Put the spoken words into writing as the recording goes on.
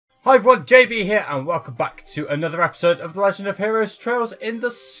Hi everyone, JB here and welcome back to another episode of The Legend of Heroes Trails in the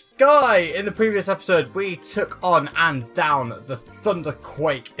Sky. In the previous episode we took on and down the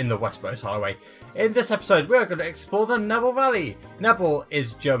Thunderquake in the Westmost Highway. In this episode we are going to explore the Nebel Valley. Nebel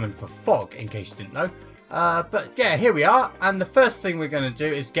is German for fog, in case you didn't know. But yeah, here we are, and the first thing we're going to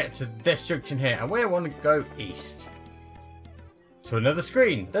do is get to this junction here, and we want to go east to another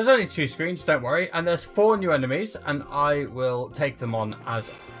screen. There's only 2 screens, don't worry, and there's 4 new enemies, and I will take them on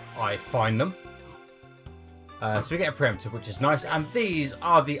as I find them. So we get a preemptive, which is nice, and these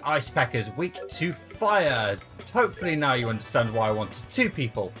are the ice peckers, weak to fire. Hopefully now you understand why I wanted 2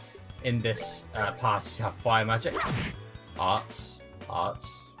 people in this party to have fire magic. Arts,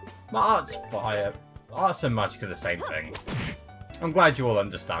 fire. Arts and magic are the same thing. I'm glad you all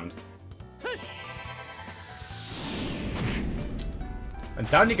understand. And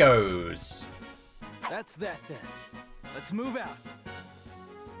down he goes. That's that then. Let's move out.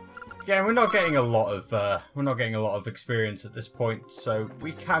 Yeah, we're not getting a lot of experience at this point, so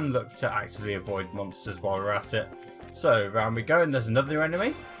we can look to actively avoid monsters while we're at it. So round we go, and there's another new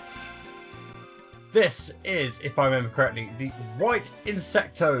enemy. This is, if I remember correctly, the white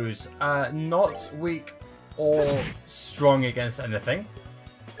Insectos. Not weak or strong against anything,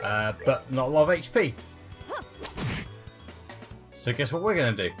 but not a lot of HP. So guess what we're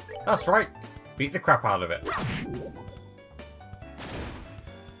going to do? That's right, beat the crap out of it.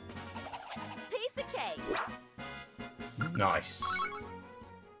 Piece of cake. Nice.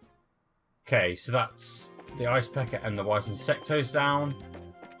 Okay, so that's the Ice Pecker and the white Insectos down.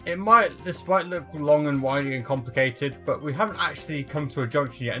 This might look long and winding and complicated, but we haven't actually come to a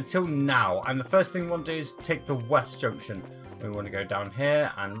junction yet until now. And the first thing we want to do is take the west junction. We want to go down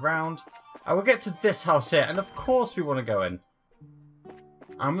here and round. And we'll get to this house here, and of course we want to go in.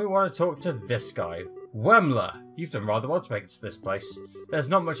 And we want to talk to this guy. Wemler, you've done rather well to make it to this place. There's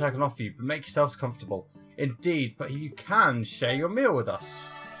not much I can offer you, but make yourselves comfortable. Indeed, but you can share your meal with us.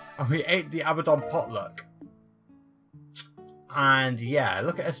 And we ate the Abaddon Potluck. And yeah,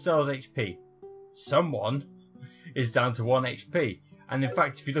 look at Estelle's HP. Someone is down to 1 HP. And in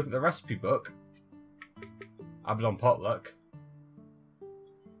fact, if you look at the recipe book, Abaddon Potluck,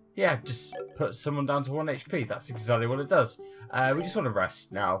 yeah, just put someone down to 1 HP. That's exactly what it does. We just want to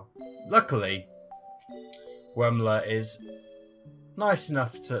rest now. Luckily, Wemler is nice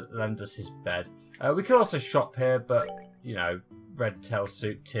enough to lend us his bed. We could also shop here, but, you know, red tail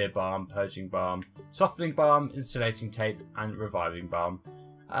suit, tear balm, purging balm, softening balm, insulating tape, and reviving balm.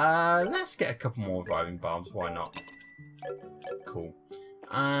 Let's get a couple more reviving balms, why not? Cool.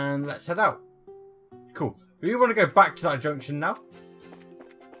 And let's head out. Cool. We want to go back to that junction now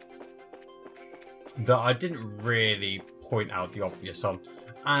that I didn't really point out the obvious on.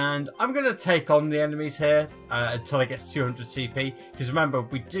 And I'm going to take on the enemies here until I get to 200 CP. Because remember,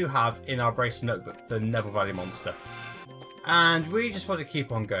 we do have in our Bracer Notebook the Nebel Valley Monster. And we just want to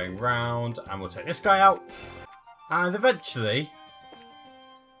keep on going round, and we'll take this guy out. And eventually,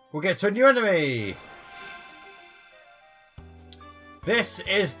 we'll get to a new enemy. This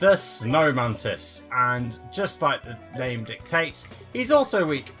is the Snow Mantis. And just like the name dictates, he's also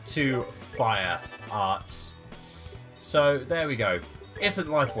weak to fire arts. So there we go. Isn't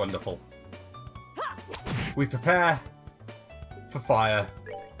life wonderful? We prepare for fire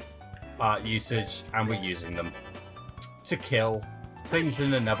art usage, and we're using them to kill things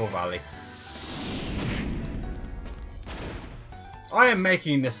in the Nebel Valley. I am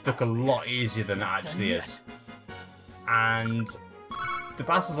making this look a lot easier than it actually is. And the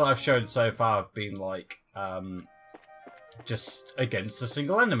battles I've shown so far have been like just against a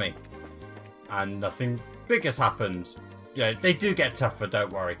single enemy. And nothing big has happened. Yeah, they do get tougher,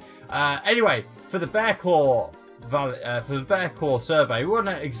 don't worry. Anyway, for the Bear Claw survey, we want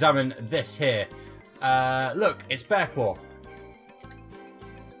to examine this here. Look, it's Bear Claw.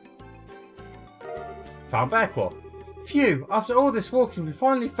 Found Bear Claw. Phew, after all this walking, we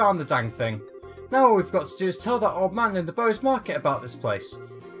finally found the dang thing. Now all we've got to do is tell that old man in the Bowes Market about this place.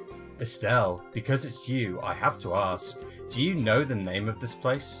 Estelle, because it's you, I have to ask. Do you know the name of this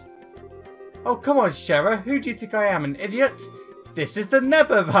place? Oh, come on, Shera. Who do you think I am, an idiot? This is the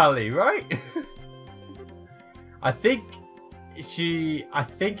Nebel Valley, right? I think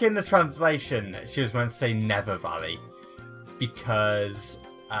in the translation she was meant to say Never Valley, because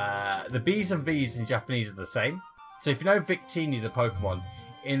the B's and V's in Japanese are the same. So if you know Victini, the Pokemon,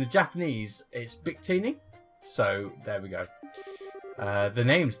 in the Japanese it's Victini. So there we go. The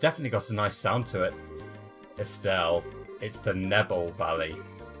name's definitely got a nice sound to it. Estelle, it's the Nebel Valley.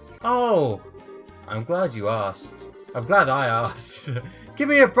 Oh, I'm glad you asked. I'm glad I asked. Give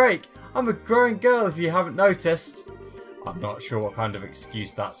me a break. I'm a growing girl if you haven't noticed. I'm not sure what kind of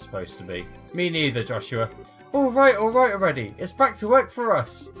excuse that's supposed to be. Me neither, Joshua. Alright already. It's back to work for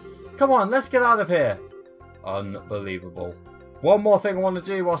us. Come on, let's get out of here. Unbelievable. One more thing I want to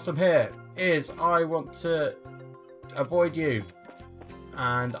do whilst I'm here is I want to avoid you.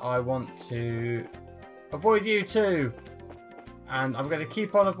 And I want to avoid you too. And I'm going to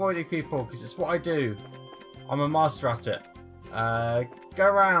keep on avoiding people because it's what I do. I'm a master at it. Go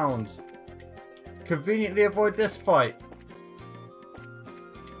around. Conveniently avoid this fight.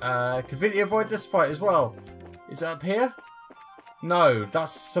 Conveniently avoid this fight as well. Is it up here? No,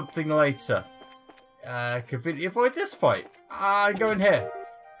 that's something later. Conveniently avoid this fight. Go in here.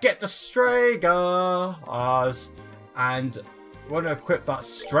 Get the Stragars. And we're going to equip that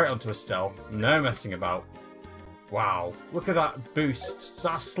straight onto Estelle. No messing about. Wow. Look at that boost. It's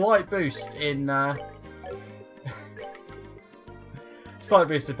that slight boost in... slight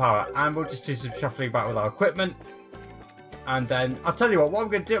boost in power. And we'll just do some shuffling about with our equipment. And then, I'll tell you what I'm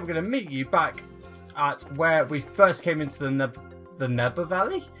going to do. I'm going to meet you back at where we first came into the Nebel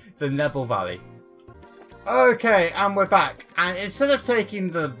Valley? The Nebel Valley. Okay, and we're back. And instead of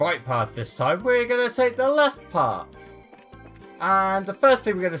taking the right path this time, we're going to take the left part. And the first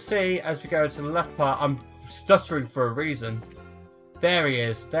thing we're going to see as we go to the left part, I'm stuttering for a reason. There he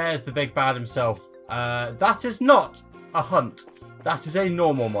is. There's the big bad himself. That is not a hunt. That is a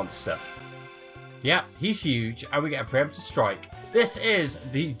normal monster. Yep, he's huge, and we get a preemptive strike. This is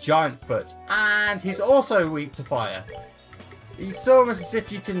the Giant Foot, and he's also weak to fire. It's almost as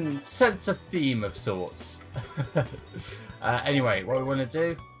if you can sense a theme of sorts. Anyway, what we want to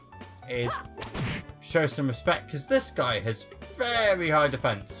do is show some respect, because this guy has very high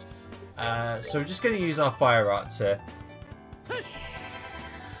defense. So we're just going to use our fire arts here.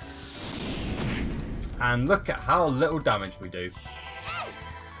 And look at how little damage we do.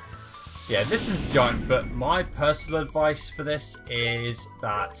 Yeah, this is Giant Foot. My personal advice for this is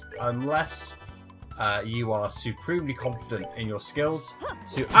that unless you are supremely confident in your skills,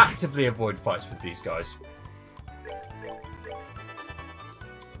 to actively avoid fights with these guys.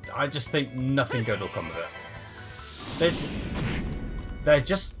 I just think nothing good will come of it. They're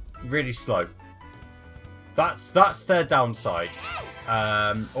just really slow. That's their downside.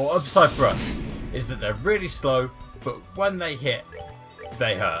 Or upside for us is that they're really slow, but when they hit,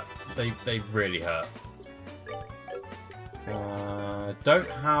 they hurt. They really hurt. Don't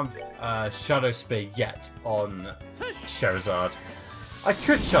have Shadow Spear yet on Sherazade. I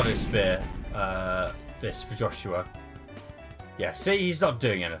could Shadow Spear this for Joshua. Yeah, see, he's not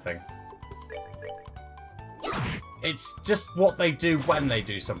doing anything. It's just what they do when they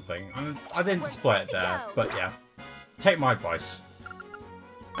do something. I didn't display it there, but yeah. Take my advice.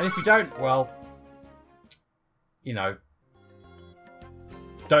 And if you don't, well, you know,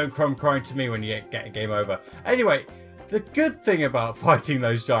 don't come crying to me when you get a game over. Anyway, the good thing about fighting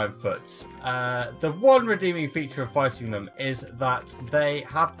those Giant Foots, the one redeeming feature of fighting them is that they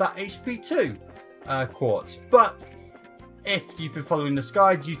have that HP 2 quartz. But if you've been following this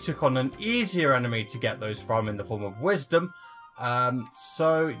guide, you took on an easier enemy to get those from in the form of Wisdom.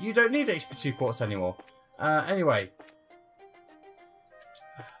 So you don't need HP 2 quartz anymore. Anyway.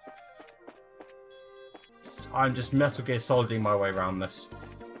 I'm just Metal Gear Soliding my way around this.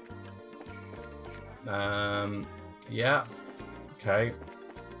 Yeah. Okay.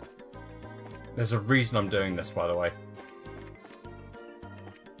 There's a reason I'm doing this, by the way.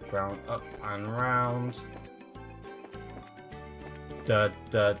 Round, up, and round. Da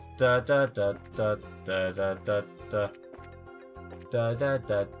da da da da da da da da da da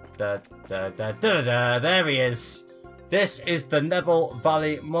da da da da da da. There he is. This is the Nebel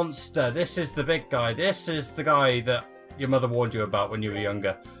Valley Monster. This is the big guy. This is the guy that your mother warned you about when you were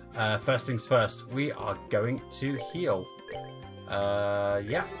younger. First things first, we are going to heal.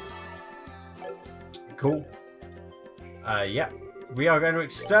 Yeah. Cool. Yeah. We are going to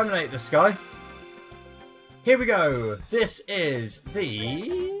exterminate this guy. Here we go. This is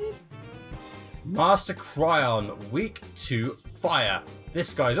the Master Cryon, weak to fire.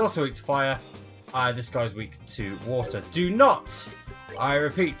 This guy is also weak to fire. This guy's weak to water. Do not, I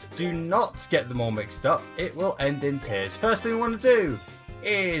repeat, do not get them all mixed up. It will end in tears. First thing we want to do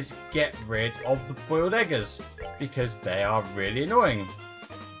is get rid of the boiled eggers, because they are really annoying.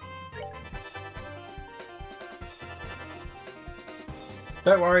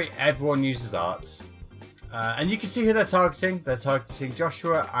 Don't worry, everyone uses arts. And you can see who they're targeting. They're targeting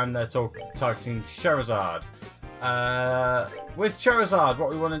Joshua and they're targeting Sherazade. With Sherazade, what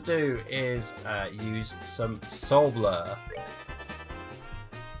we want to do is use some Soul Blur.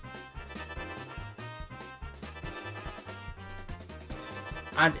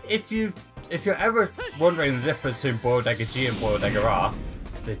 And if you if you're ever wondering the difference between boiled egg G and boiled egg R,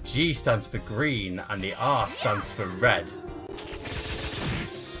 the G stands for green and the R stands for red.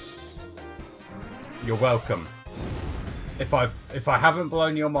 You're welcome. If I haven't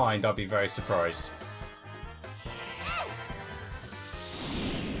blown your mind, I'll be very surprised.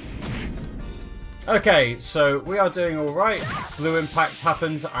 Okay, so we are doing alright. Blue impact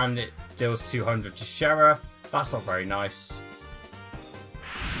happens and it deals 200 to Shera. That's not very nice.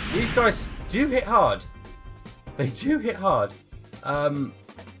 These guys do hit hard. They do hit hard. There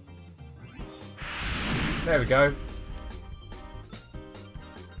we go.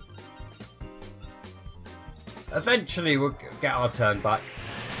 Eventually we'll get our turn back.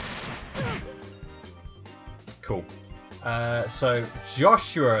 Cool. So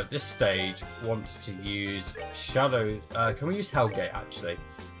Joshua at this stage wants to use Shadow. Can we use Hellgate actually?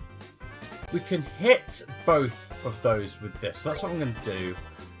 We can hit both of those with this. So that's what I'm going to do.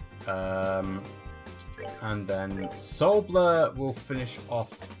 And then Soul Blur will finish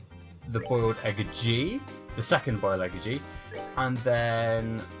off the boiled egg G, the second boiled egg G, and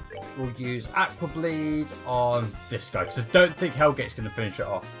then we'll use Aqua Bleed on this guy because I don't think Hellgate's going to finish it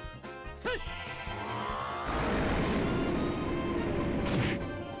off.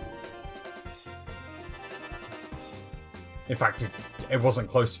 In fact, it wasn't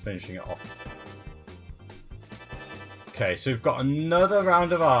close to finishing it off. Okay, so we've got another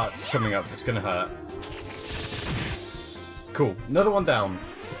round of arts coming up that's going to hurt. Cool. Another one down.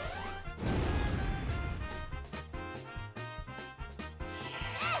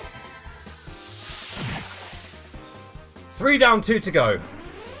 Three down, 2 to go.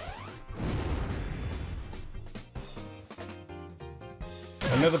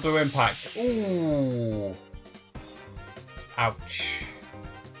 Another blue impact. Ooh. Ouch.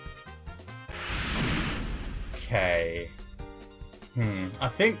 Okay. I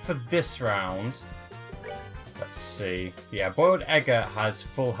think for this round, let's see. Yeah, Boiled Egger has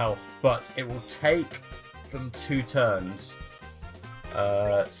full health, but it will take them 2 turns.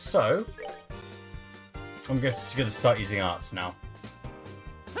 So I'm just going to start using arts now.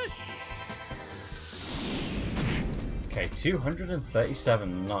 Okay,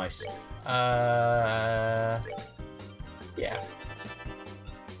 237. Nice. Yeah.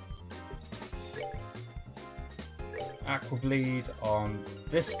 Aqua Bleed on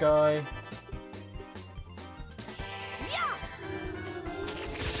this guy.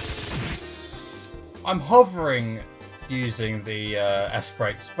 I'm hovering using the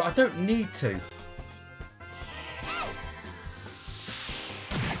S-brakes, but I don't need to.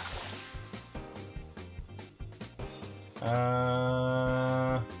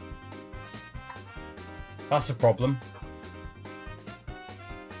 That's a problem.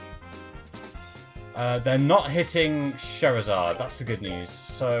 They're not hitting Sherazade. That's the good news.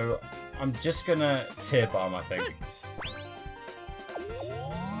 So I'm just gonna tear bomb, I think.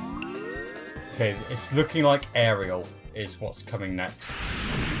 Okay, it's looking like Aerial is what's coming next.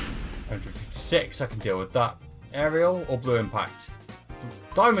 156, I can deal with that. Aerial or Blue Impact?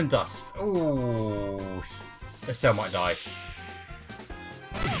 Diamond Dust. Ooh, Estelle might die.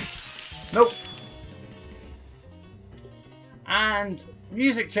 Nope. And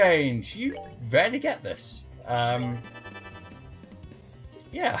music change. You rarely get this.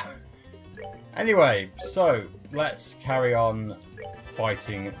 Yeah. Anyway, so let's carry on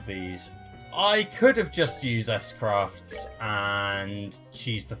fighting these. I could have just used S-Crafts and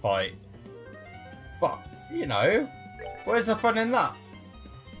cheese the fight. But, you know, where's the fun in that?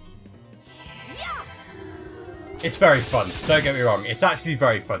 It's very fun. Don't get me wrong. It's actually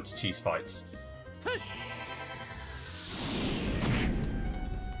very fun to cheese fights.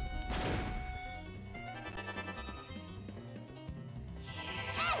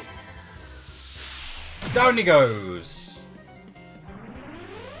 Down he goes.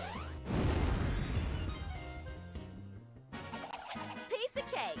 Piece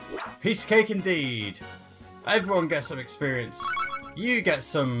of cake. Piece of cake indeed. Everyone gets some experience. You get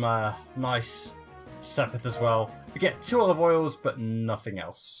some nice Sepith as well. We get 2 olive oils, but nothing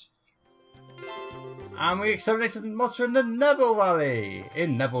else. And we exterminated the monster in the Nebel Valley.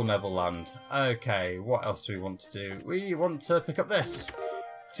 In Nebel Land. Okay, what else do we want to do? We want to pick up this.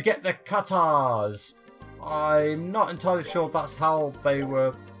 To get the Katars. I'm not entirely sure that's how they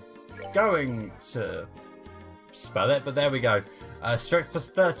were going to spell it, but there we go. Strength plus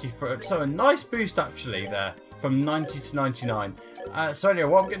 30 for so a nice boost actually there from 90 to 99. So anyway,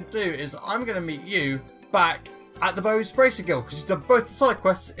 what I'm going to do is I'm going to meet you back at the Bows Bracer Guild because we've done both the side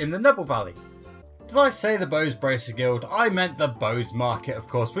quests in the Nebel Valley. Did I say the Bows Bracer Guild? I meant the Bows Market, of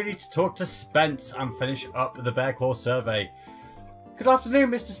course. We need to talk to Spence and finish up the Bear Claw survey. Good afternoon,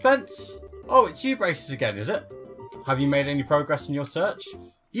 Mr. Spence. Oh, it's you Braces again, is it? Have you made any progress in your search?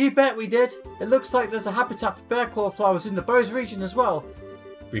 You bet we did! It looks like there's a habitat for bear claw flowers in the Bose region as well.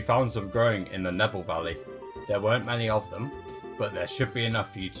 We found some growing in the Nebel Valley. There weren't many of them, but there should be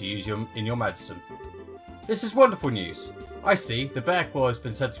enough for you to use in your medicine. This is wonderful news. I see, the bear claw has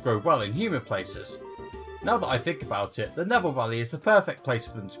been said to grow well in humid places. Now that I think about it, the Nebel Valley is the perfect place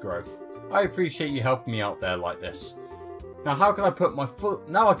for them to grow. I appreciate you helping me out there like this. Now I can put my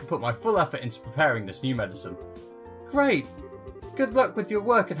full effort into preparing this new medicine. Great! Good luck with your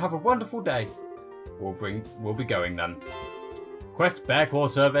work and have a wonderful day. We'll be going then. Quest Bear Claw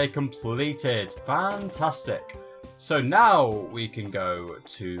survey completed. Fantastic. So now we can go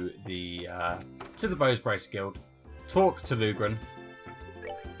to the Bose Brace Guild, talk to Lugren,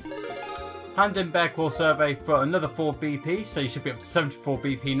 hand in Bear Claw survey for another 4 BP, so you should be up to 74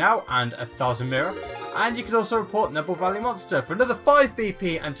 BP now and 1000 mirror. And you can also report Nebel Valley Monster for another 5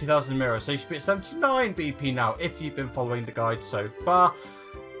 BP and 2000 mirror, so you should be at 79 BP now if you've been following the guide so far.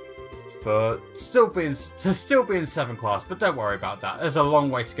 For still being 7 class, but don't worry about that. There's a long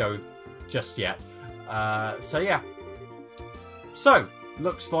way to go just yet. So yeah. So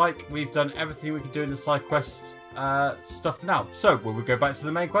looks like we've done everything we can do in the side quest stuff now. So will we go back to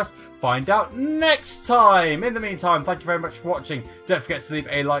the main quest? Find out next time. In the meantime, thank you very much for watching. Don't forget to leave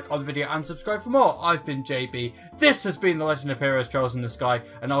a like on the video and subscribe for more. I've been JB. This has been the Legend of Heroes Trails in the Sky,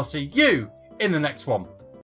 and I'll see you in the next one.